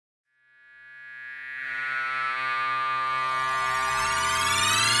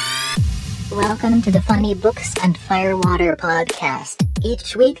Welcome to the Funny Books and Firewater podcast.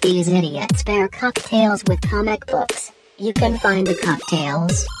 Each week these idiots pair cocktails with comic books. You can find the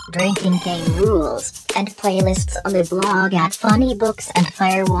cocktails, drinking game rules, and playlists on the blog at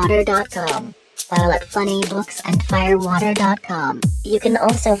funnybooksandfirewater.com. While at funnybooksandfirewater.com, you can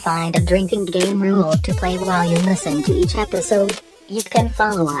also find a drinking game rule to play while you listen to each episode. You can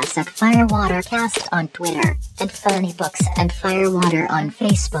follow us at Firewatercast on Twitter, and Funny Books and Firewater on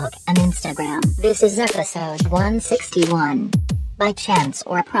Facebook and Instagram. This is episode 161, By Chance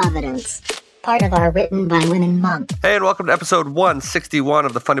or Providence, part of our Written by Women month. Hey, and welcome to episode 161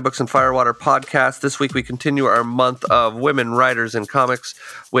 of the Funny Books and Firewater podcast. This week we continue our month of women writers in comics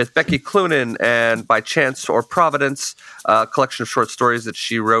with Becky Cloonan and By Chance or Providence, a collection of short stories that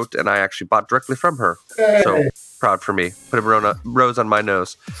she wrote and I actually bought directly from her. Hey. So proud for me. Put a rose on my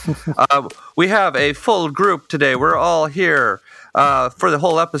nose. We have a full group today. We're all here for the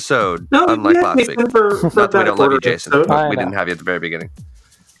whole episode, unlike last week. Not that we don't love you, Jason, but we didn't have you at the very beginning.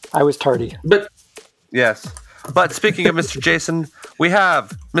 I was tardy. Yes. But speaking of Mr. Jason, we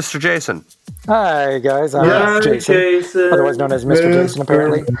have Mr. Jason. Hi, guys. I'm Jason, otherwise known as Mr. Jason,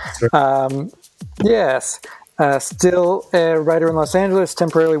 apparently. Yes. Still a writer in Los Angeles,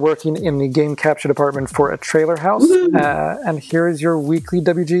 temporarily working in the game capture department for a trailer house. And here is your weekly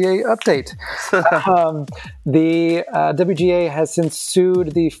WGA update. The WGA has since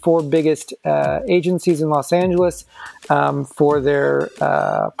sued the four biggest agencies in Los Angeles for their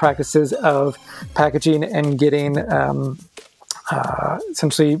practices of packaging and getting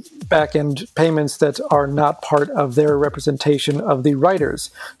essentially back-end payments that are not part of their representation of the writers.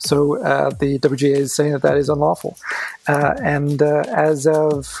 So the WGA is saying that is unlawful. And as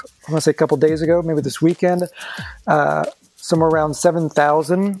of, I want to say a couple days ago, maybe this weekend, somewhere around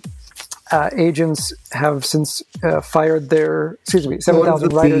 7,000 agents have since fired their,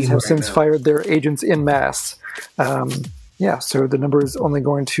 7,000 writers have since fired their agents en masse. So the number is only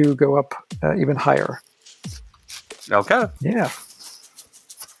going to go up even higher. Okay. Yeah.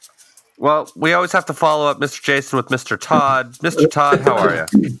 Well, we always have to follow up Mr. Jason with Mr. Todd. Mr. Todd, how are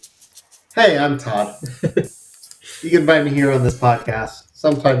you? Hey, I'm Todd. You can find me here on this podcast,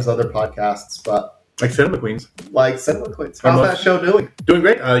 sometimes other podcasts, but like Cinema Queens. How's that show doing? Doing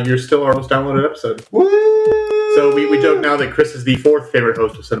great. You're still our most downloaded episode. Woo! So we joke now that Chris is the fourth favorite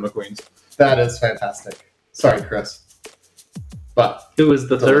host of Cinema Queens. That is fantastic. Sorry, Chris. But who is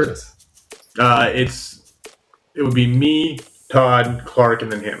the delicious. third? It would be me, Todd, Clark, and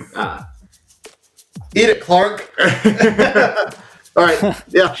then him. Eat it, Clark. All right.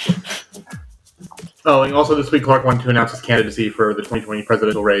 Yeah. Oh, and also this week, Clark wanted to announce his candidacy for the 2020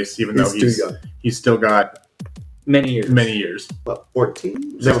 presidential race, even though he's still got many years. What,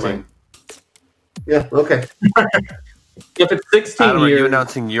 14? 16. Yeah, okay. If it's 16 Adam, years... Are you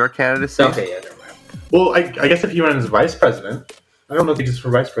announcing your candidacy? Okay, yeah, never mind. Well, I guess if he ran as vice president, I don't know if he just for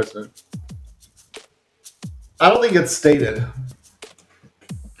vice president. I don't think it's stated.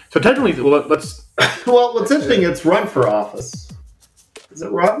 So technically, let's... Well, what's interesting, it's run for office. Is it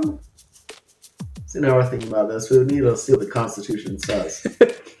run? See, now we're thinking about this. We need to see what the Constitution says.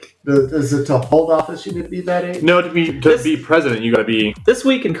 Is it to hold office you need to be that age? No, to be president, you got to be... This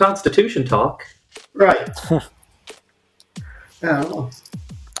week in Constitution Talk. Right. I don't know.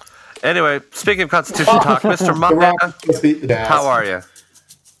 Anyway, speaking of Constitution Talk, Mr. Maya, how are you?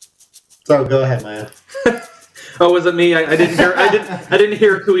 So go ahead, Maya. Oh, was it me? I didn't hear. I didn't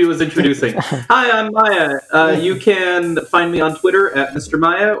hear who he was introducing. Hi, I'm Maya. You can find me on Twitter at Mr.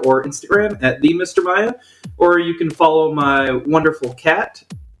 Maya or Instagram at the Mr. Maya, or you can follow my wonderful cat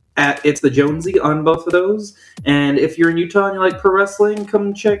at It's the Jonesy on both of those. And if you're in Utah and you like pro wrestling,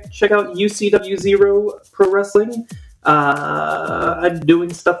 come check out UCW0 Pro Wrestling. I'm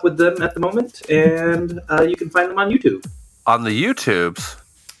doing stuff with them at the moment, and you can find them on YouTube. On the YouTubes?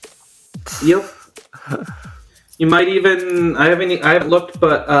 Yep. You might even... I haven't looked,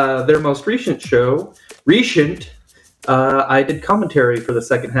 but their most recent show, I did commentary for the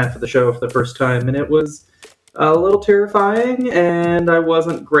second half of the show for the first time, and it was a little terrifying, and I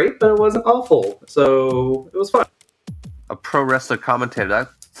wasn't great, but it wasn't awful, so it was fun. A pro wrestler commentator. That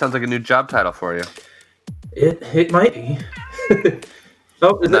sounds like a new job title for you. It might be.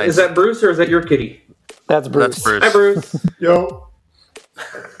 Oh, Nice. Is that Bruce, or is that your kitty? That's Bruce. Hi, Bruce. Yo.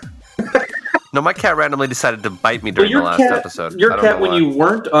 No, my cat randomly decided to bite me during the last episode. Your cat, when you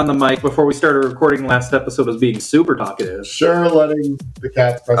weren't on the mic before we started recording last episode, was being super talkative. Sure, letting the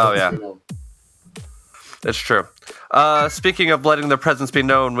cat's presence be known. It's true. Speaking of letting their presence be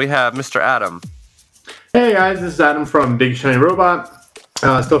known, we have Mr. Adam. Hey guys, this is Adam from Big Shiny Robot.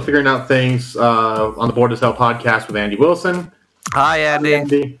 Still figuring out things on the Board to Sell podcast with Andy Wilson. Hi,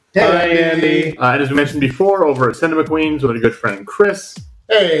 Andy. Hi, Andy. And as we mentioned before, over at Cinema Queens with our good friend Chris.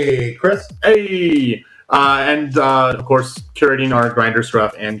 Hey, Chris. Hey. And of course, curating our Grindr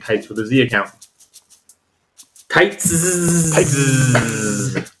stuff and Tights with a Z account. Tights.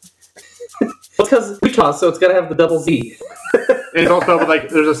 Because Utah, so it's got to have the double Z. And it's also like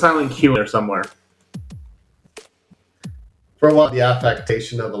there's a silent Q in there somewhere. For a while, the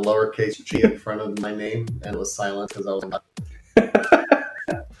affectation of a lowercase g in front of my name, and it was silent because I was not.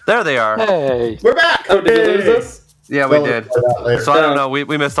 There they are. Hey. We're back! Oh, did you lose us? Yeah, we did. So I don't know. We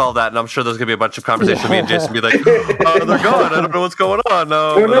missed all that, and I'm sure there's gonna be a bunch of conversation. Me and Jason be like, "Oh, they're gone. I don't know what's going on."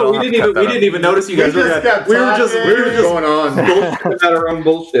 No, we didn't even notice you guys. We were just going on. bullshitting about our own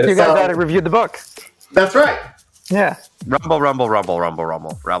bullshit. You guys had reviewed the book. That's right. Yeah. Rumble.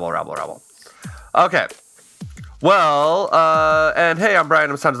 Okay. Well, and hey, I'm Brian.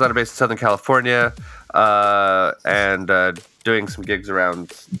 I'm a sound designer based in Southern California, and doing some gigs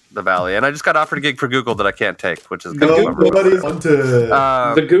around the valley. And I just got offered a gig for Google that I can't take, which is kind of Nobody's wanted.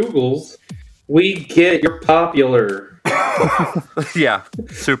 The Googles. We get you're popular. Yeah,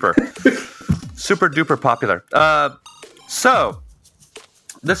 super duper popular. So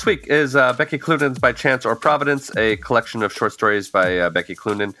this week is Becky Cloonan's By Chance or Providence, a collection of short stories by Becky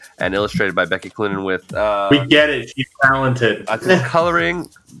Cloonan and illustrated by Becky Cloonan with... we get it. She's talented. Coloring.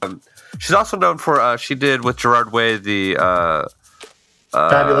 She's also known for... she did with Gerard Way the...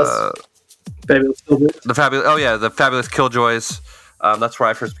 Fabulous Killjoys. The Fabulous Killjoys. That's where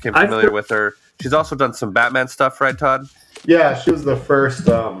I first became familiar with her. She's also done some Batman stuff, right, Todd? Yeah, she was the first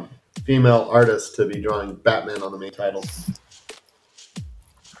female artist to be drawing Batman on the main title.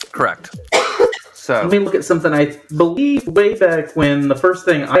 Correct. So let me look at something. I believe way back when the first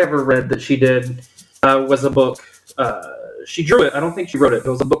thing I ever read that she did was a book. She drew it. I don't think she wrote it. It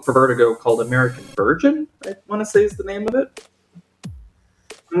was a book for Vertigo called American Virgin, I want to say is the name of it.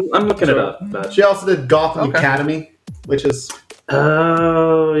 I'm looking it up. But... She also did Gotham Academy, which is...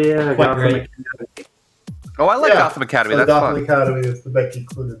 Oh, yeah, Gotham Academy. Oh, I like Gotham Academy. That's Gotham fun. Academy is the Becky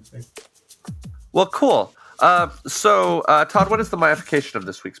Cloonan thing. Well, cool. So, Todd, what is the myification of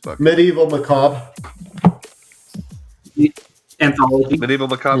this week's book? Medieval Macabre. Anthology. Medieval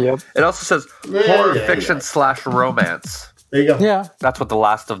Macabre. Yep. It also says horror fiction / romance. There you go. Yeah. That's what the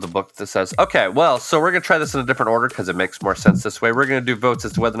last of the book that says. Okay, well, so we're going to try this in a different order because it makes more sense this way. We're going to do votes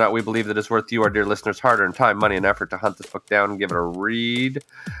as to whether or not we believe that it's worth you, our dear listeners, hard-earned time, money, and effort to hunt this book down and give it a read.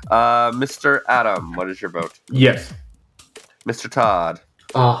 Mr. Adam, what is your vote? Yes. Mr. Todd.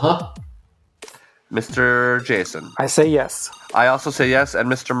 Uh-huh. Mr. Jason. I say yes. I also say yes,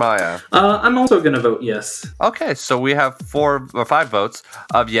 and Mr. Maya. I'm also going to vote yes. Okay, so we have 4 or 5 votes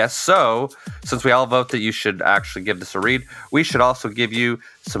of yes. So, since we all vote that you should actually give this a read, we should also give you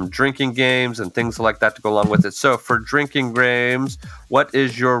some drinking games and things like that to go along with it. So, for drinking games, what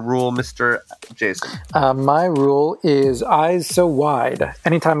is your rule, Mr. Jason? My rule is eyes so wide.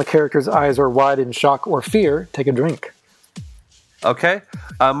 Anytime a character's eyes are wide in shock or fear, take a drink. Okay.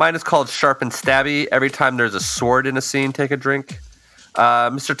 Mine is called Sharp and Stabby. Every time there's a sword in a scene, take a drink.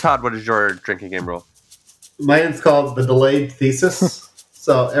 Mr. Todd, what is your drinking game rule? Mine's called The Delayed Thesis.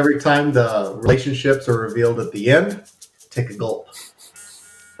 So every time the relationships are revealed at the end, take a gulp.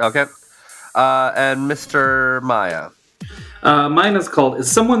 Okay. And Mr. Maya? Mine is called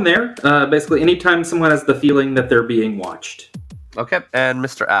Is Someone There? Basically, anytime someone has the feeling that they're being watched. Okay. And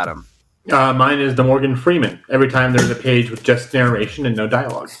Mr. Adam? Mine is the Morgan Freeman. Every time there's a page with just narration and no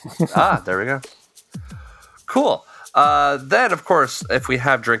dialogue. There we go. Cool. Then, of course, if we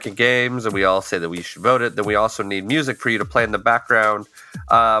have drinking games and we all say that we should vote it, then we also need music for you to play in the background.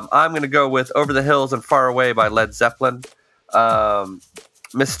 I'm going to go with Over the Hills and Far Away by Led Zeppelin.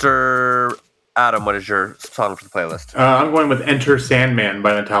 Mr. Adam, what is your song for the playlist? I'm going with Enter Sandman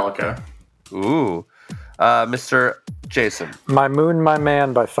by Metallica. Ooh. Mr. Jason? My Moon, My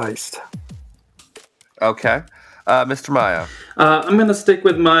Man by Feist. Okay. Mr. Maya? I'm going to stick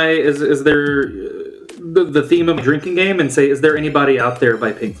with my... Is there... The theme of a drinking game and say, is there anybody out there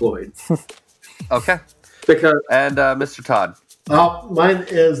by Pink Floyd? Okay. And Mr. Todd? Mine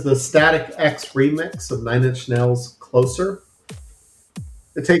is the Static X remix of Nine Inch Nails' Closer.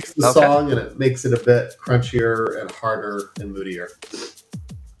 It takes the song and it makes it a bit crunchier and harder and moodier.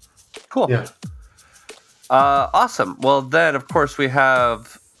 Cool. Yeah. Awesome. Well, then, of course, we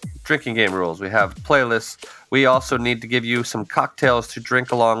have drinking game rules. We have playlists. We also need to give you some cocktails to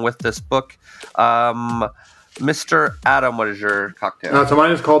drink along with this book. Mr. Adam, what is your cocktail? So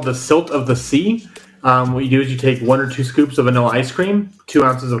mine is called the Silt of the Sea. What you do is you take 1 or 2 scoops of vanilla ice cream, 2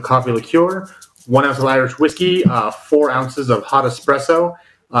 ounces of coffee liqueur, 1 ounce of Irish whiskey, 4 ounces of hot espresso,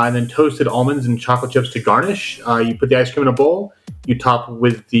 and then toasted almonds and chocolate chips to garnish. You put the ice cream in a bowl, You top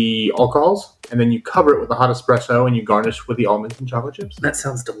with the alcohols, and then you cover it with a hot espresso, and you garnish with the almonds and chocolate chips. That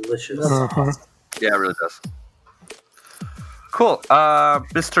sounds delicious. Yeah, it really does. Cool.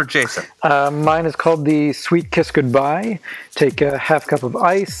 Mr. Jason. Mine is called the Sweet Kiss Goodbye. Take a half cup of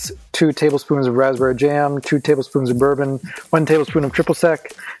ice, 2 tablespoons of raspberry jam, 2 tablespoons of bourbon, 1 tablespoon of triple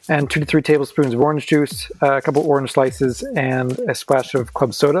sec, and 2 to 3 tablespoons of orange juice, a couple orange slices, and a splash of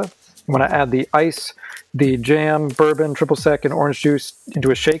club soda. You want to add the ice, the jam, bourbon, triple sec, and orange juice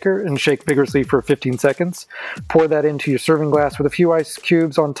into a shaker and shake vigorously for 15 seconds. Pour that into your serving glass with a few ice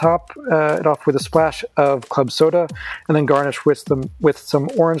cubes on top, it off with a splash of club soda, and then garnish with some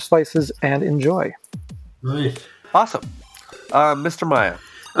orange slices and enjoy. Nice. Awesome. Mr. Maya.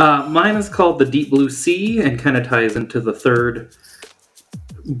 Mine is called The Deep Blue Sea and kind of ties into the third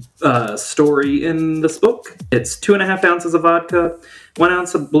story in this book. It's 2.5 ounces of vodka, 1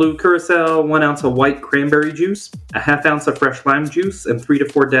 ounce of blue curacao, 1 ounce of white cranberry juice, a half ounce of fresh lime juice, and 3 to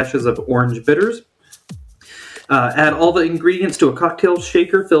 4 dashes of orange bitters. Add all the ingredients to a cocktail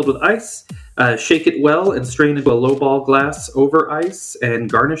shaker filled with ice. Shake it well and strain into a lowball glass over ice and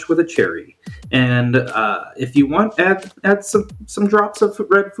garnish with a cherry. And if you want, add some drops of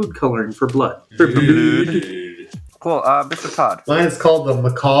red food coloring for blood. Cool. Mr. Todd. Mine is called the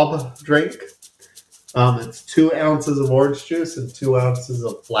Macabre drink. It's 2 ounces of orange juice and 2 ounces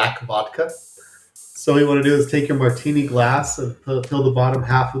of black vodka. So what you want to do is take your martini glass and fill the bottom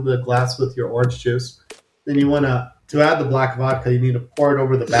half of the glass with your orange juice. Then you want to add the black vodka, you need to pour it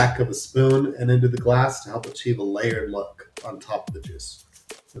over the back of a spoon and into the glass to help achieve a layered look on top of the juice.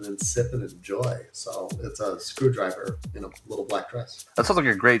 And then sip and enjoy. So it's a screwdriver in a little black dress. That sounds like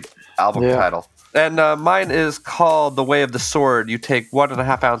a great album title. And mine is called The Way of the Sword. You take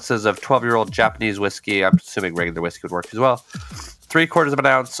 1.5 ounces of 12-year-old Japanese whiskey. I'm assuming regular whiskey would work as well. 3/4 of an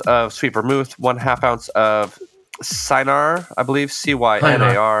ounce of sweet vermouth. 1/2 ounce of Cynar, I believe,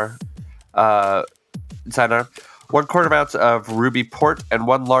 Cynar. Cynar. 1/4 ounce of ruby port and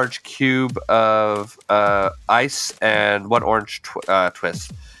 1 large cube of ice and 1 orange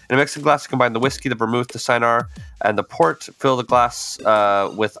twist. In a mixing glass, combine the whiskey, the vermouth, the Cynar, and the port. Fill the glass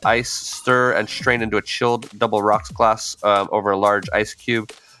with ice, stir, and strain into a chilled double rocks glass over a large ice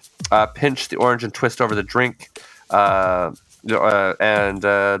cube. Pinch the orange and twist over the drink. And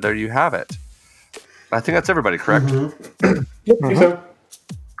there you have it. I think that's everybody, correct? Mm-hmm. Yep, I think so.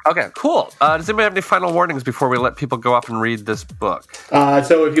 Okay, cool. Does anybody have any final warnings before we let people go off and read this book?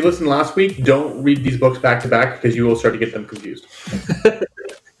 So if you listened last week, don't read these books back to back because you will start to get them confused.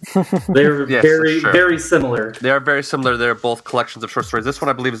 They're very similar. They are very similar. They're both collections of short stories. This one,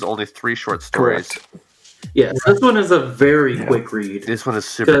 I believe, is only 3 short stories. Correct. Yes, this one is a very quick read. This one is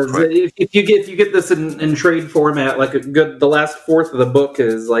super quick. If you get this in trade format, like the last fourth of the book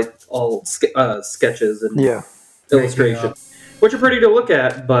is like all sketches and illustration, which are pretty to look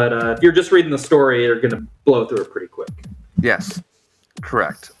at. But if you're just reading the story, you're going to blow through it pretty quick. Yes,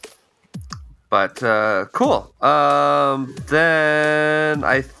 correct. But cool. Then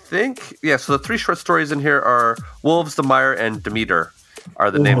I think so. The 3 short stories in here are Wolves, the Mire, and Demeter.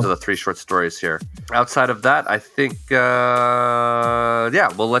 Are the names of the 3 short stories here. Outside of that, I think,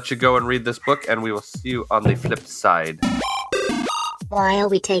 we'll let you go and read this book, and we will see you on the flip side. While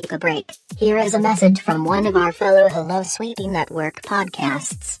we take a break, here is a message from one of our fellow Hello Sweetie Network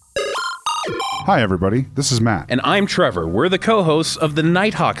podcasts. Hi, everybody. This is Matt. And I'm Trevor. We're the co-hosts of the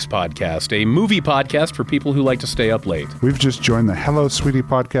Nighthawks podcast, a movie podcast for people who like to stay up late. We've just joined the Hello Sweetie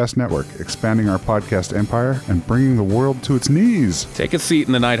Podcast Network, expanding our podcast empire and bringing the world to its knees. Take a seat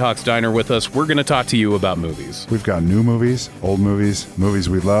in the Nighthawks diner with us. We're going to talk to you about movies. We've got new movies, old movies, movies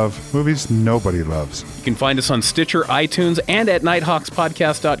we love, movies nobody loves. You can find us on Stitcher, iTunes, and at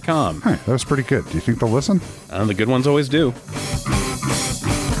nighthawkspodcast.com. Hey, that was pretty good. Do you think they'll listen? The good ones always do.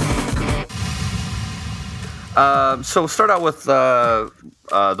 So we'll start out with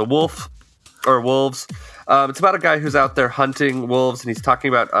the wolf or wolves. It's about a guy who's out there hunting wolves, and he's talking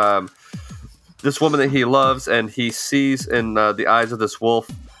about this woman that he loves, and he sees in the eyes of this wolf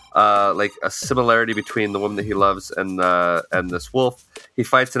like a similarity between the woman that he loves and this wolf. He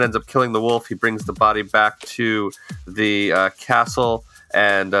fights and ends up killing the wolf. He brings the body back to the castle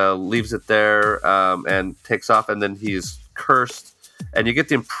and leaves it there and takes off, and then he's cursed. And you get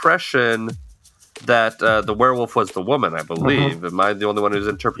the impression that the werewolf was the woman, I believe. Am I the only one who's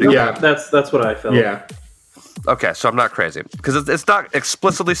interpreting Yeah, that? that's what I felt. Yeah. Okay, so I'm not crazy. Because it's not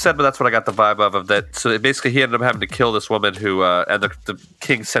explicitly said, but that's what I got the vibe of that. So basically he ended up having to kill this woman who, and the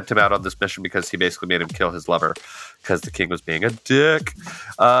king sent him out on this mission because he basically made him kill his lover because the king was being a dick.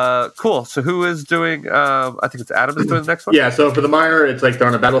 Cool. So who is doing, I think it's Adam is doing the next one? Yeah, so for the Mire, it's like they're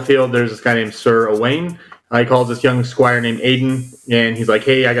on a battlefield. There's this guy named Sir Owain. He calls this young squire named Aiden, and he's like,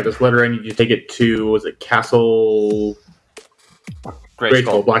 "Hey, I got this letter. I need you to take it to Castle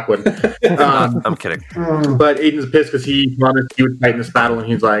Greyskull, Blackwood." I'm kidding. But Aiden's pissed because he promised he would fight in this battle, and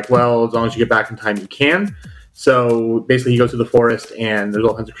he's like, "Well, as long as you get back in time, you can." So basically, he goes to the forest, and there's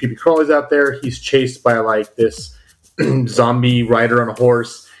all kinds of creepy crawlies out there. He's chased by like this zombie rider on a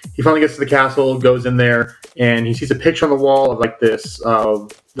horse. He finally gets to the castle, goes in there, and he sees a picture on the wall of like this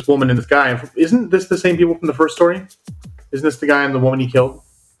woman and this guy. Isn't this the same people from the first story? Isn't this the guy and the woman he killed?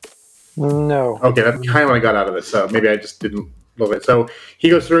 No. Okay, that's kind of what I got out of it. So maybe I just didn't love it. So he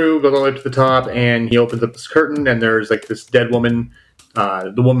goes through, goes all the way to the top, and he opens up this curtain, and there's like this dead woman,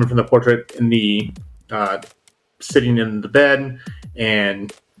 the woman from the portrait in the sitting in the bed,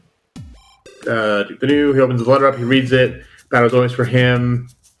 and he opens his letter up, he reads it. Battle's always for him.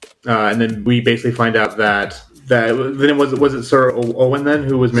 And then we basically find out that then was it Sir Owen then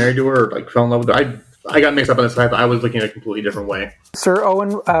who was married to her or like fell in love with her? I got mixed up on this. I was looking at a completely different way. Sir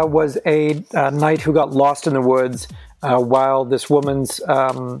Owen was a knight who got lost in the woods while this woman's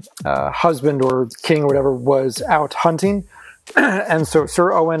husband or king or whatever was out hunting. And so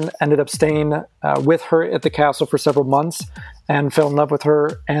Sir Owen ended up staying with her at the castle for several months and fell in love with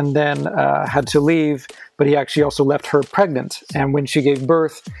her and then had to leave, but he actually also left her pregnant. And when she gave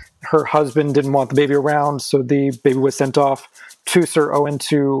birth, her husband didn't want the baby around, so the baby was sent off to Sir Owen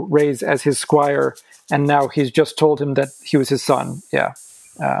to raise as his squire, and now he's just told him that he was his son. Yeah.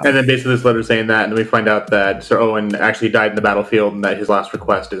 And then basically this letter saying that, and then we find out that Sir Owen actually died in the battlefield, and that his last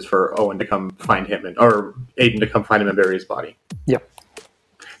request is for Owen to come find him, or Aiden to come find him and bury his body. Yep.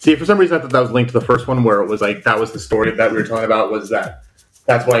 See, for some reason I thought that was linked to the first one, where it was like that was the story that we were talking about. Was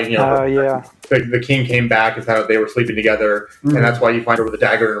that's why the king came back and found out they were sleeping together, and that's why you find her with a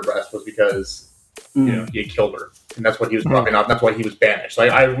dagger in her breast was because he had killed her, and that's what he was dropping off. And that's why he was banished. So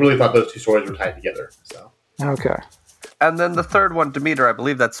I really thought those two stories were tied together. So okay. And then the third one, Demeter, I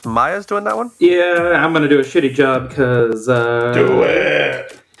believe that's Maya's doing that one? Yeah, I'm going to do a shitty job because... do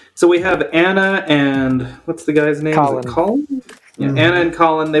it! So we have Anna and... What's the guy's name? Colin. Is it Colin? Yeah, Anna and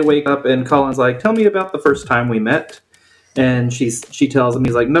Colin, they wake up and Colin's like, tell me about the first time we met. And she tells him,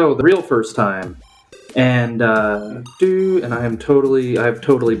 he's like, no, the real first time. And I've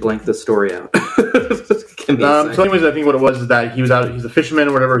totally blanked this story out. So anyways, I think what it was is that he's a fisherman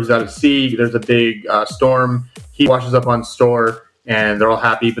or whatever, he's out at sea, there's a big storm, he washes up on shore, and they're all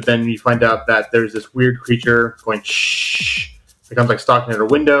happy, but then you find out that there's this weird creature going shh, it comes like stalking at her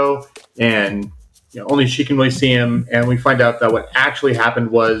window, and only she can really see him, and we find out that what actually happened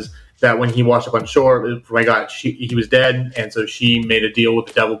was that when he washed up on shore, oh my God, he was dead, and so she made a deal with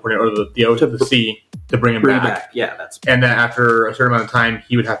the devil, or the ocean, the sea, to bring him back. Yeah, that's. And then after a certain amount of time,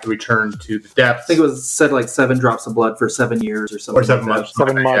 he would have to return to the depths. I think it was said like 7 drops of blood for 7 years or something. Or 7 months.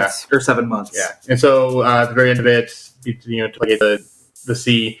 7 months. Yeah. Or 7 months. Yeah. And so at the very end of it, to get the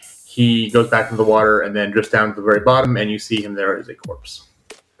sea, he goes back into the water and then drifts down to the very bottom, and you see him there as a corpse.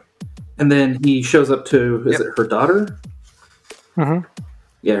 And then he shows up to, is it her daughter? Mm-hmm.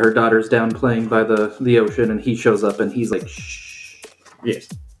 Yeah, her daughter's down playing by the ocean, and he shows up, and he's like, shh. Yes.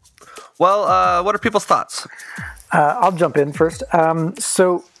 Well, what are people's thoughts? I'll jump in first. I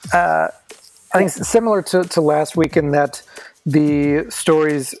think it's similar to last week in that the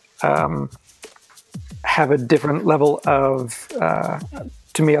stories have a different level of,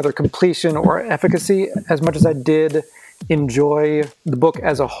 to me, either completion or efficacy. As much as I did enjoy the book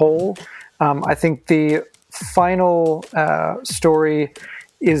as a whole, I think the final story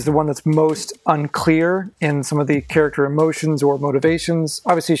is the one that's most unclear in some of the character emotions or motivations.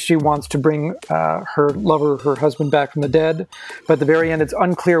 Obviously, she wants to bring her lover, her husband, back from the dead, but at the very end, it's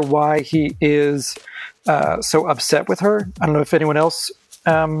unclear why he is so upset with her. I don't know if anyone else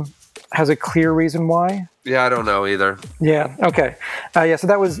has a clear reason why. Yeah, I don't know either. Yeah, okay. So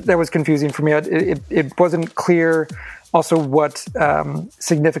that was confusing for me. It wasn't clear also what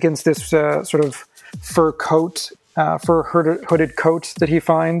significance this sort of fur hooded coat that he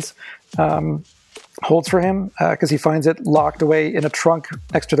finds holds for him, because he finds it locked away in a trunk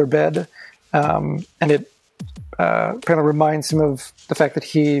next to their bed, and it kind of reminds him of the fact that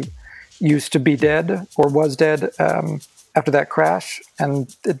he used to be dead or was dead after that crash,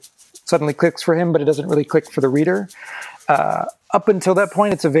 and it suddenly clicks for him, but it doesn't really click for the reader. Up until that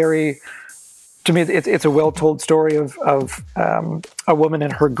point, it's to me, it's a well-told story of a woman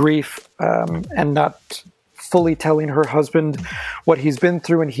and her grief, and not fully telling her husband what he's been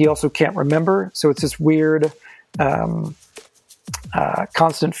through, and he also can't remember. So it's this weird,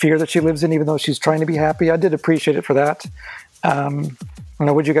 constant fear that she lives in, even though she's trying to be happy. I did appreciate it for that.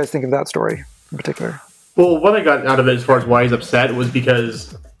 What did you guys think of that story in particular? Well, what I got out of it as far as why he's upset was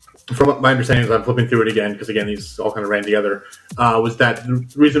because from my understanding, as I'm flipping through it again, because again these all kind of ran together, was that the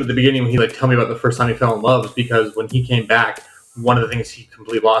reason at the beginning when he tell me about the first time he fell in love is because when he came back, one of the things he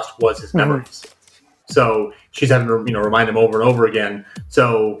completely lost was his memories. So she's having to remind him over and over again.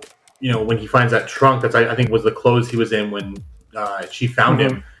 So when he finds that trunk, that's I think was the clothes he was in when she found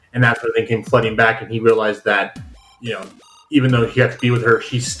him, and that's when they came flooding back, and he realized that even though he got to be with her,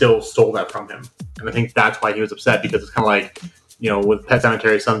 she still stole that from him, and I think that's why he was upset, because it's kind of like with Pet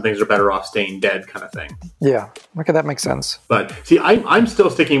Sematary, some things are better off staying dead, kind of thing. Yeah, okay, that makes sense. But see, I'm still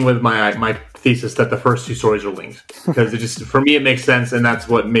sticking with my thesis that the first two stories are linked, because it just, for me, it makes sense, and that's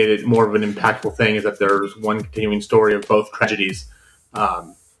what made it more of an impactful thing, is that there's one continuing story of both tragedies,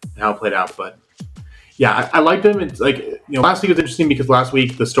 and how it played out. But yeah, I liked them. It's like last week was interesting because last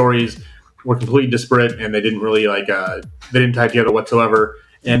week the stories were completely disparate and they didn't really they didn't tie together whatsoever.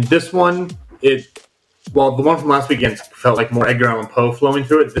 And this one, while the one from last weekend felt like more Edgar Allan Poe flowing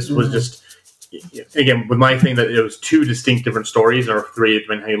through it, this was just, again, with my thing that it was two distinct different stories, or three,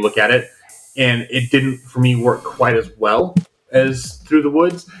 depending on how you look at it, and it didn't, for me, work quite as well as Through the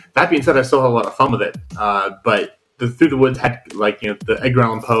Woods. That being said, I still had a lot of fun with it, but the Through the Woods had, the Edgar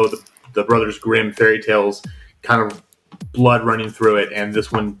Allan Poe, the Brothers Grimm fairy tales, kind of blood running through it, and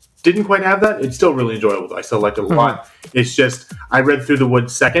this one didn't quite have that. It's still really enjoyable. I still liked it a lot. It's just, I read Through the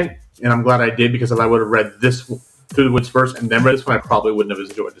Woods second, and I'm glad I did, because if I would have read this Through the Woods first and then read this one, I probably wouldn't have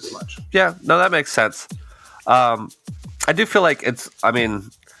enjoyed it as much. Yeah, no, that makes sense. I do feel like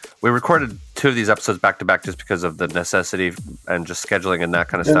we recorded two of these episodes back to back just because of the necessity and just scheduling and that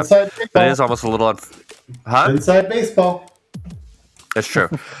kind of stuff. Baseball. But it is almost a little Inside baseball. It's true.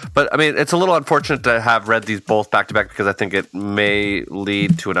 But I mean, it's a little unfortunate to have read these both back to back, because I think it may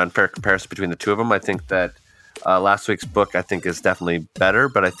lead to an unfair comparison between the two of them. I think that last week's book, I think, is definitely better,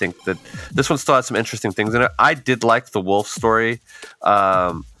 but I think that this one still has some interesting things in it. I did like the wolf story.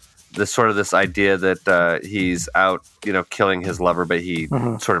 This idea that he's out, killing his lover, but he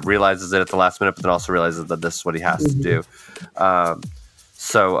sort of realizes it at the last minute, but then also realizes that this is what he has to do.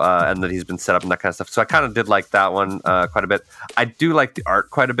 And that he's been set up and that kind of stuff. So I kind of did like that one quite a bit. I do like the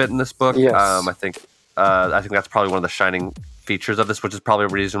art quite a bit in this book. Yes. I think that's probably one of the shining features of this, which is probably a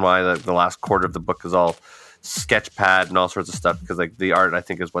reason why the last quarter of the book is all sketch pad and all sorts of stuff, because the art, I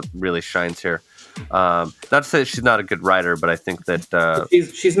think, is what really shines here. Not to say that she's not a good writer, but I think that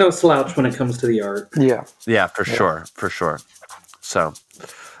she's no slouch when it comes to the art. Yeah, for sure. So,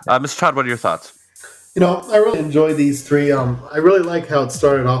 Mr. Todd, what are your thoughts? I really enjoy these three. I really like how it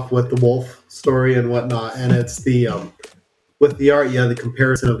started off with the wolf story and whatnot, and it's the with the art, the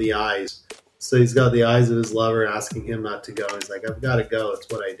comparison of the eyes. So he's got the eyes of his lover asking him not to go. He's like, I've got to go. It's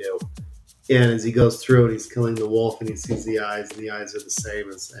what I do. And as he goes through it, he's killing the wolf, and he sees the eyes, and the eyes are the same,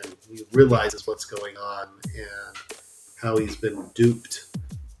 and he realizes what's going on and how he's been duped,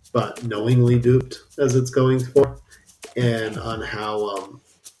 but knowingly duped as it's going for, and on how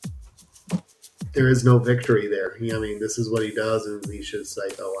there is no victory there. This is what he does, and he's just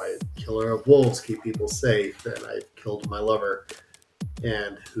like, I killer of wolves, keep people safe, and I killed my lover,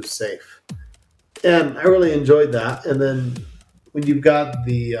 and who's safe? And I really enjoyed that. And then when you've got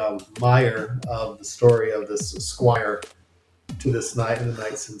the mire of the story of this squire to this knight, and the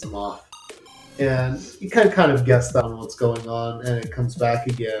knight sends him off, and you can kind of guess on what's going on, and it comes back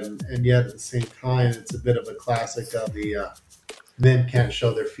again, and yet at the same time, it's a bit of a classic of the men can't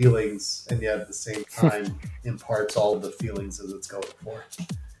show their feelings, and yet at the same time imparts all of the feelings as it's going for.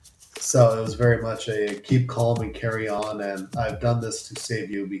 So it was very much a keep calm and carry on, and I've done this to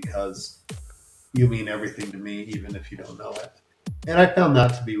save you because you mean everything to me, even if you don't know it. And I found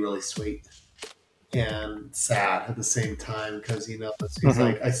that to be really sweet and sad at the same time, because he's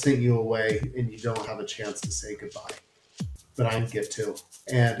like, I sent you away and you don't have a chance to say goodbye, but I get to.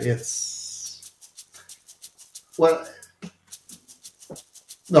 And it's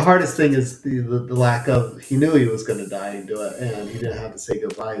the hardest thing is the lack of, he knew he was going to die and do it, and he didn't have to say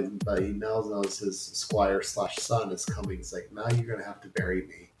goodbye, but he now knows his squire/son is coming. He's like, now you're going to have to bury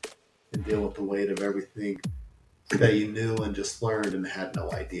me and deal with the weight of everything that you knew and just learned and had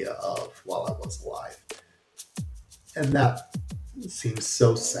no idea of while I was alive. And that seems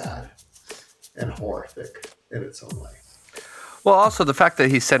so sad and horrific in its own way. Well, also the fact that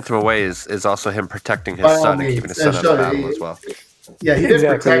he sent him away is also him protecting his son and keeping his son out of battle as well. Yeah, he did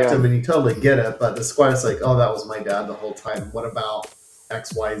protect him, and you totally get it, but the squire's like, that was my dad the whole time. What about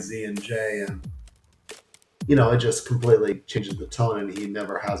X, Y, Z, and J? And, it just completely changes the tone, and he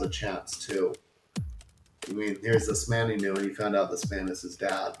never has a chance to. Here's this man he knew, and he found out this man is his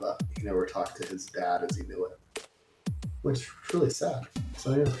dad, but he never talked to his dad as he knew it, which is really sad.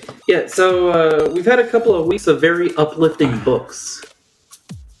 So, yeah. Yeah, so we've had a couple of weeks of very uplifting books.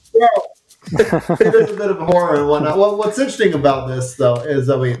 it is a bit of horror and whatnot. Well, what's interesting about this, though, is,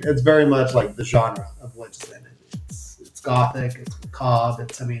 I mean, it's very much like the genre of which it's in. It's gothic, it's macabre.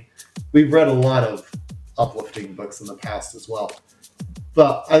 We've read a lot of uplifting books in the past as well.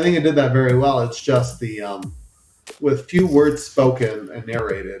 But I think it did that very well. It's just the, with few words spoken and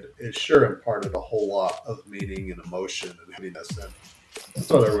narrated, it sure imparted a whole lot of meaning and emotion and heaviness. And that's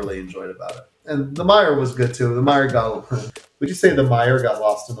what I really enjoyed about it. And the mire was good, too. The mire would you say the mire got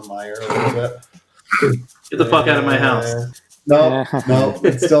lost in the mire a little bit? Get the fuck out of my house. No,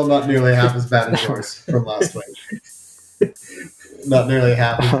 it's still not nearly half as bad as yours from last week. Not nearly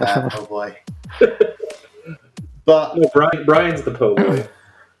half as bad, oh boy. But No, Brian's the Poe boy.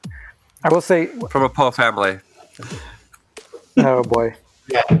 I will say, From a Poe family. oh boy.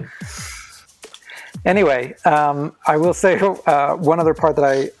 yeah, Anyway, I will say one other part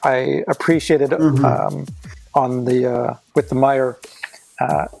that I appreciated on the with the mire.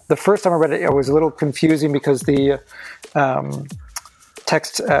 The first time I read it was a little confusing because the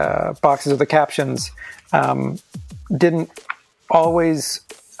text boxes of the captions didn't always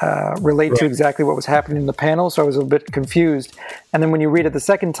relate to exactly what was happening in the panel, so I was a bit confused. And then when you read it the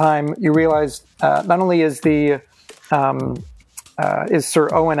second time, you realize not only is is Sir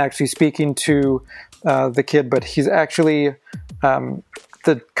Owen actually speaking to the kid, but he's actually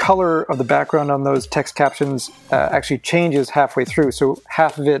the color of the background on those text captions actually changes halfway through. So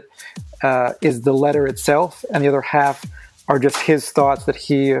half of it is the letter itself, and the other half are just his thoughts that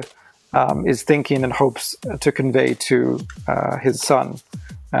he is thinking and hopes to convey to his son.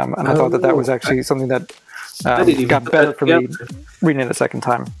 And I thought that was actually something that got better for me reading it a second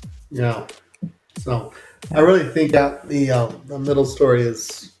time. yeah. So I really think that the middle story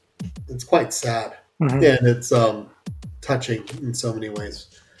it's quite sad and it's touching in so many ways.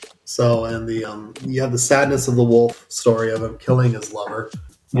 So, and you have the sadness of the wolf story of him killing his lover.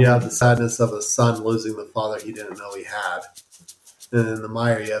 You have the sadness of a son losing the father he didn't know he had. And in the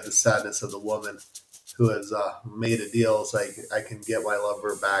mire, you have the sadness of the woman who has made a deal. It's like, I can get my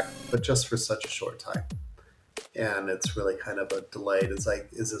lover back, but just for such a short time. And it's really kind of a delayed. It's like,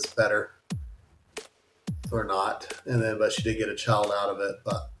 is this better or not? But she did get a child out of it,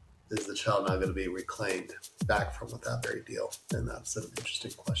 but is the child now going to be reclaimed back from with that very deal? And that's an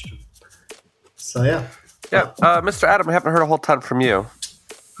interesting question. So, yeah. Yeah, Mr. Adam, I haven't heard a whole ton from you.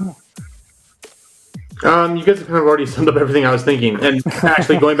 You guys have kind of already summed up everything I was thinking. And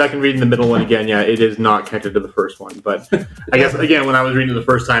actually, going back and reading the middle one again, yeah, it is not connected to the first one. But I guess, again, when I was reading it the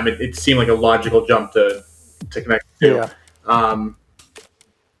first time, it seemed like a logical jump to connect to.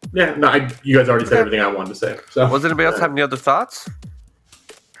 You guys already said everything I wanted to say. So, Was anybody else have any other thoughts?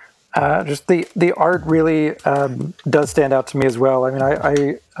 Just the art really does stand out to me as well. I mean,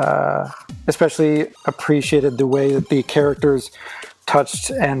 I especially appreciated the way that the characters touched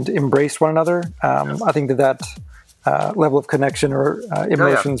and embraced one another. I think that level of connection or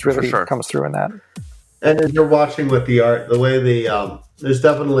emotions really comes through in that. And as you're watching with the art, the way there's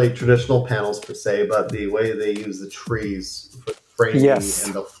definitely traditional panels per se, but the way they use the trees for framing and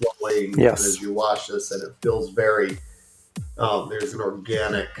the flowing, and as you watch this, and it feels very, there's an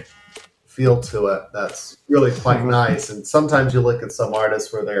organic feel to it that's really quite nice. And sometimes you look at some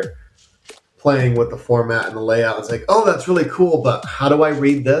artists where they're playing with the format and the layout. It's like, oh, that's really cool, but how do I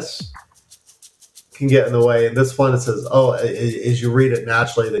read this? Can get in the way. And this one, it says, oh, as you read it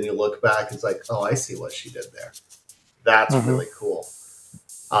naturally, then you look back, it's like, oh, I see what she did there. That's really cool.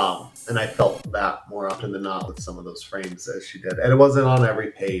 And I felt that more often than not with some of those frames as she did. And it wasn't on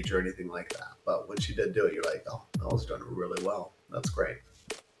every page or anything like that. But when she did do it, you're like, oh, that was done really well. That's great.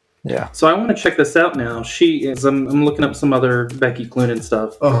 Yeah. So I want to check this out now. She is. I'm looking up some other Becky Cloonan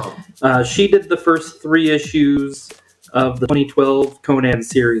stuff. She did the first 3 issues of the 2012 Conan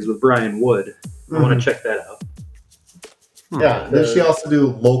series with Brian Wood. I want to check that out. Yeah. Did she also do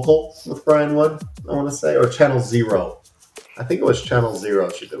Local with Brian Wood, I want to say? Or Channel Zero? I think it was Channel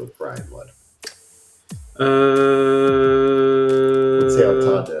Zero she did with Brian Wood. Let's see how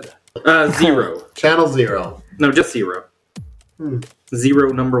Todd did. Zero. Channel Zero. No, just Zero.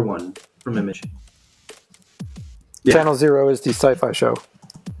 Zero number 1 from Image. Yeah. Channel Zero is the sci-fi show.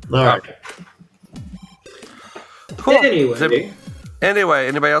 All right. Cool. Anyway,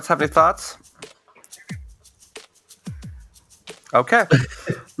 anybody else have any thoughts? Okay.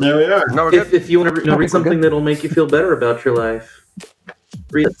 There we are. No, we're good. If you want to read something that'll make you feel better about your life,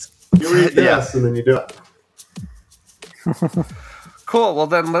 read it. You read yes, and then you do it. Cool. Well,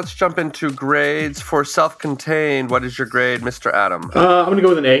 then let's jump into grades for self-contained. What is your grade, Mr. Adam? I'm going to go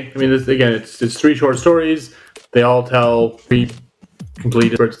with an A. I mean, it's 3 short stories. They all tell 3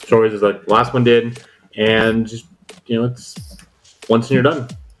 complete stories as the last one did. And, it's once and you're done.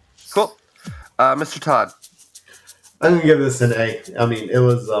 Mr. Todd. I'm gonna give this an A. I mean, it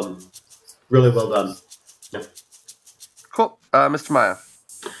was really well done. Yeah. Cool. Mr. Maya.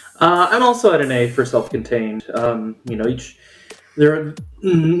 I'm also at an A for self-contained. None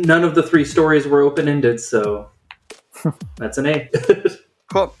of the 3 stories were open-ended, so that's an A.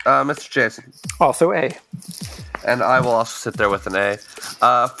 Cool. Mr. Jason. Also A. And I will also sit there with an A.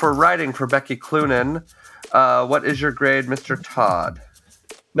 For writing for Becky Cloonan, what is your grade, Mr. Todd?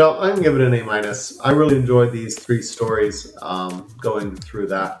 No, I'm gonna give it an A minus. I really enjoyed these 3 stories going through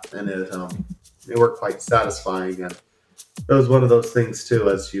that, and they were quite satisfying. And it was one of those things too,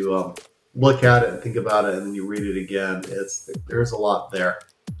 as you look at it and think about it, and then you read it again. There's a lot there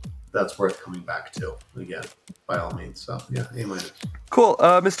that's worth coming back to again, by all means. So yeah, A minus. Cool.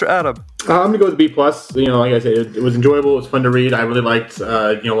 Mr. Adam. I'm gonna go with B plus. Like I said, it was enjoyable. It was fun to read. I really liked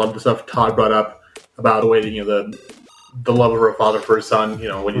a lot of the stuff Todd brought up about the way that the love of a father for his son.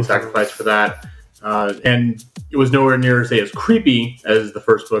 When you sacrifice for that, and it was nowhere near as creepy as the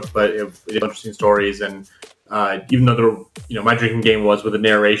first book, but it had interesting stories. And even though my drinking game was with a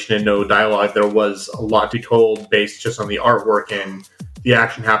narration and no dialogue, there was a lot to be told based just on the artwork and the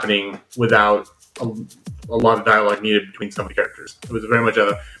action happening without a lot of dialogue needed between some of the characters. It was very much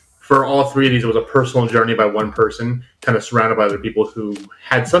for all 3 of these, it was a personal journey by one person, kind of surrounded by other people who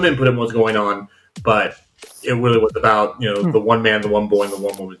had some input in what was going on, but it really was about, the one man, the one boy, and the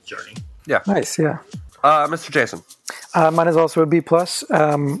one woman's journey. Yeah. Nice, yeah. Mr. Jason. Mine is also a B+.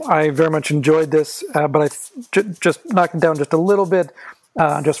 I very much enjoyed this, but I just knocked it down just a little bit,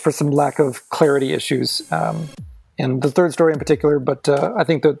 just for some lack of clarity issues. And the 3rd story in particular, but I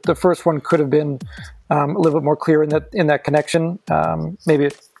think that the first one could have been a little bit more clear in that connection. Maybe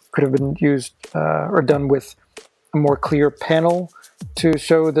it could have been used or done with a more clear panel to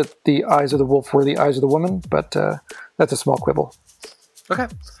show that the eyes of the wolf were the eyes of the woman, but that's a small quibble. Okay.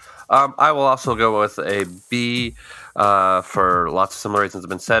 I will also go with a B for lots of similar reasons have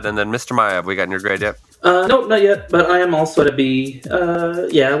been said. And then Mr. Maya, have we gotten your grade yet? Nope, not yet, but I am also at a B.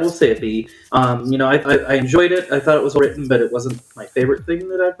 Yeah, we'll say a B. I enjoyed it. I thought it was well written, but it wasn't my favorite thing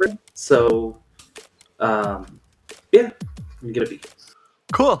that I've read. So, yeah, I'm get a B.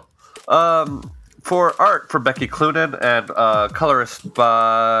 Cool. For art for Becky Cloonan and colorist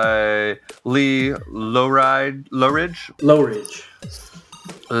by Lee Lowridge.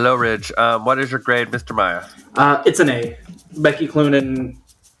 What is your grade, Mr. Maya? It's an A. Becky Cloonan,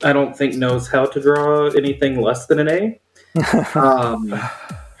 I don't think knows how to draw anything less than an A.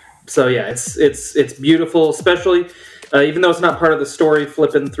 So yeah, it's beautiful, especially even though it's not part of the story.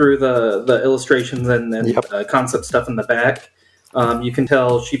 Flipping through the illustrations and concept stuff in the back, you can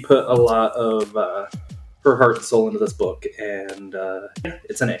tell she put a lot of her heart and soul into this book, and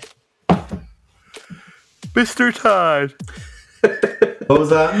it's an A. Mr. Todd. What was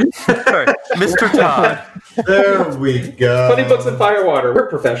that? Sorry, Mr. Todd. There we go. Funny Books and Firewater. We're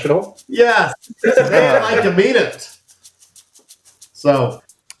professional. Yes. Say it like you mean it. So.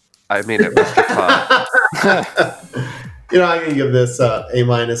 I mean it, Mr. Todd. I'm going to give this A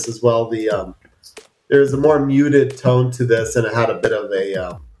minus as well. There's a more muted tone to this, and it had a bit of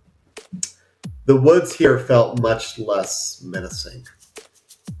a... the woods here felt much less menacing.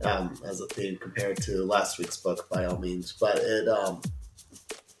 As a theme compared to last week's book, by all means, but I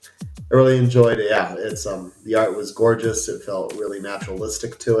really enjoyed it. Yeah, it's the art was gorgeous. It felt really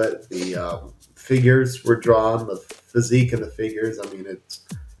naturalistic to it. The figures were drawn, the physique and the figures. I mean, it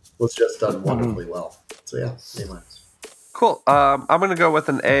was just done wonderfully well. So yeah, A minus. Cool. I'm going to go with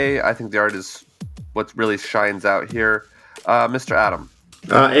an A. I think the art is what really shines out here. Mr. Adam.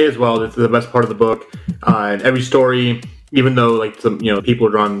 A as well. It's the best part of the book. And every story, even though people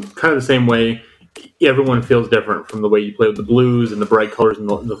are drawn kind of the same way, everyone feels different from the way you play with the blues and the bright colors in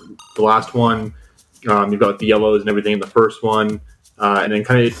the last one. You've got the yellows and everything in the first one, and then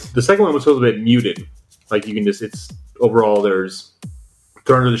kind of the second one was a little bit muted. Like you can it's overall there's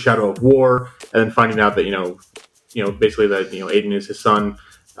they're under the shadow of war, and then finding out that basically that Aiden is his son.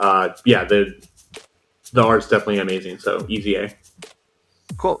 The art's definitely amazing. So easy A.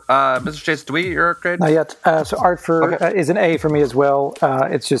 Cool. Mr. Chase, do we get your grade? Not yet. So art is an A for me as well.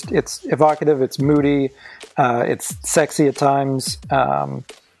 It's evocative, it's moody, it's sexy at times. And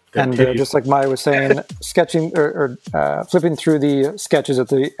just like Maya was saying, sketching or flipping through the sketches at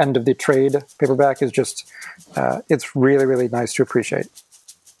the end of the trade paperback is just, it's really, really nice to appreciate.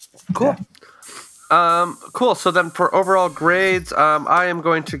 Cool. Yeah. Cool. So then for overall grades, I am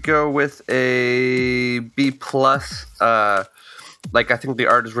going to go with a B+. I think the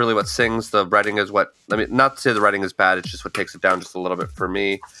art is really what sings. The writing is what... not to say the writing is bad. It's just what takes it down just a little bit for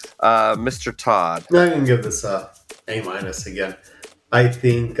me. Mr. Todd. I'm going to give this A- again. I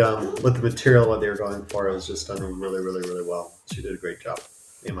think with the material what they were going for, it was just done really, really, really well. She did a great job.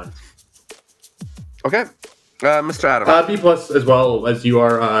 A-. Okay. Mr. Adam. B plus as well as you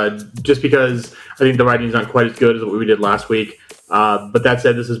are, just because I think the writing is not quite as good as what we did last week. But that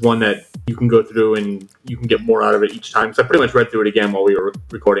said, this is one that you can go through and you can get more out of it each time. So I pretty much read through it again while we were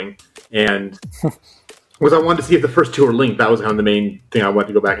recording, and was I wanted to see if the first two were linked. That was kind of the main thing I wanted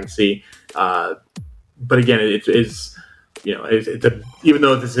to go back and see. But again, it's even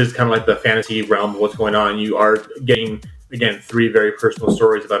though this is kind of like the fantasy realm of what's going on, you are getting again 3 very personal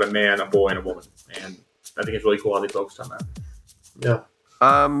stories about a man, a boy, and a woman, and I think it's really cool how they focused on that. Yeah.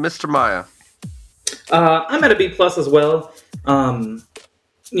 Mr. Maya. I'm at a B plus as well. I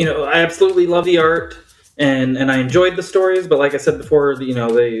absolutely love the art, and I enjoyed the stories. But like I said before,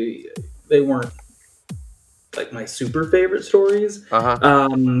 they weren't like my super favorite stories.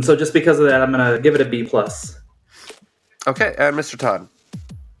 So just because of that, I'm gonna give it a B plus. Okay, and Mr. Todd.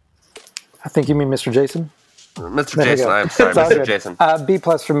 I think you mean Mr. Jason. Mr. Jason, I'm sorry, Mr. Jason. B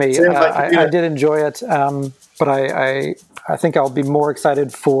plus for me. I did enjoy it, but I think I'll be more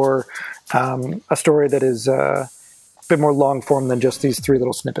excited for a story that is a bit more long form than just these 3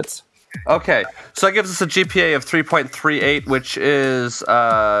 little snippets. Okay, so that gives us a GPA of 3.38, which is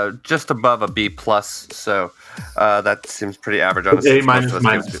just above a B plus. So that seems pretty average. Honestly, A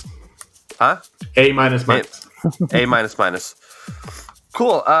minus. Huh? A minus. A minus.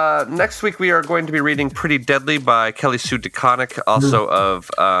 Cool. Next week we are going to be reading Pretty Deadly by Kelly Sue DeConnick, also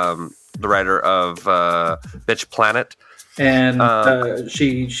of the writer of Bitch Planet. And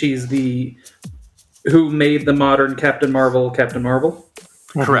she's the who made the modern Captain Marvel.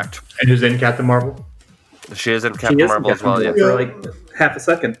 Correct. And who's in Captain Marvel? She is in Captain Marvel as well. Yeah. For like half a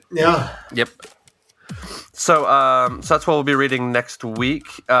second. Yeah. Yep. So that's what we'll be reading next week.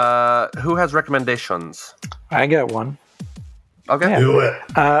 Who has recommendations? I got one. Okay. Yeah. Do it.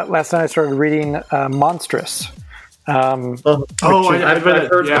 Last night I started reading Monstrous. I've heard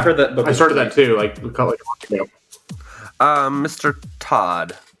that book. I started that too, like a month ago. Mr.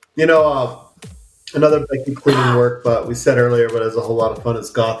 Todd. Another Becky cleaning work, but we said earlier, but it's a whole lot of fun, is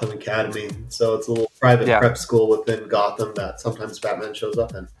Gotham Academy. So it's a little private prep school within Gotham that sometimes Batman shows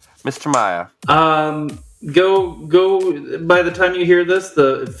up in. Mr. Maya. Go by the time you hear this,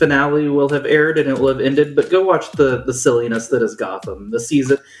 the finale will have aired and it will have ended, but go watch the silliness that is Gotham. The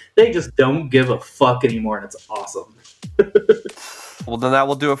season, they just don't give a fuck anymore, and it's awesome. Well, then that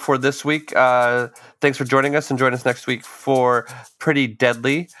will do it for this week. Thanks for joining us, and join us next week for Pretty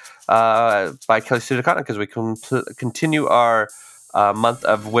Deadly by Kelly Sue DeConnick as we continue our month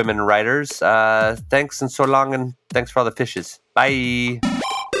of women writers. Thanks and so long, and thanks for all the fishes. Bye.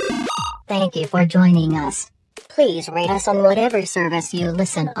 Thank you for joining us. Please rate us on whatever service you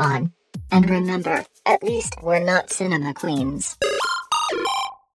listen on. And remember, at least we're not cinema queens.